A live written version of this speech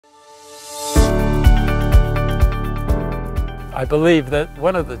I believe that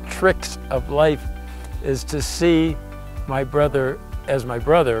one of the tricks of life is to see my brother as my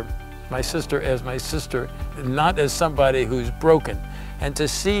brother, my sister as my sister, not as somebody who's broken, and to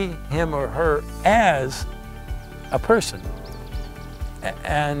see him or her as a person.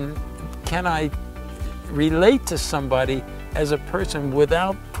 And can I relate to somebody as a person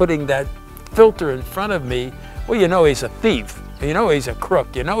without putting that filter in front of me? Well, you know he's a thief, you know he's a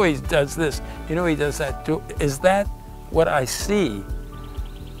crook, you know he does this, you know he does that. Is that what I see?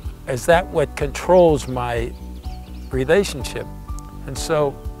 Is that what controls my relationship? And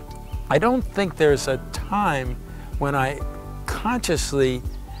so I don't think there's a time when I consciously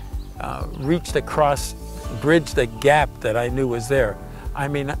reached across, bridged the gap that I knew was there. I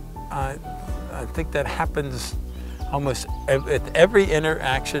mean, I think that happens almost with every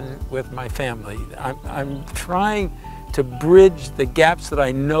interaction with my family. I'm trying to bridge the gaps that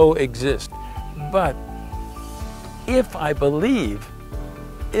I know exist. But if I believe,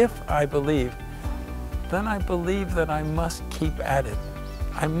 then I believe that I must keep at it.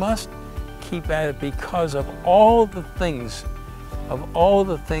 I must keep at it because of all the things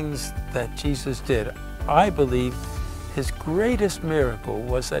that Jesus did. I believe his greatest miracle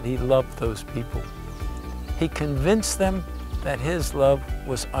was that he loved those people. He convinced them that his love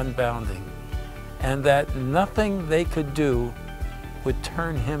was unbounding and that nothing they could do would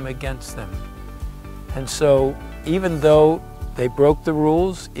turn him against them. And so even though they broke the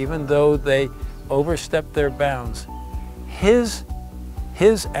rules, even though they overstepped their bounds, his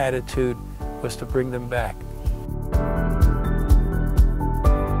attitude was to bring them back.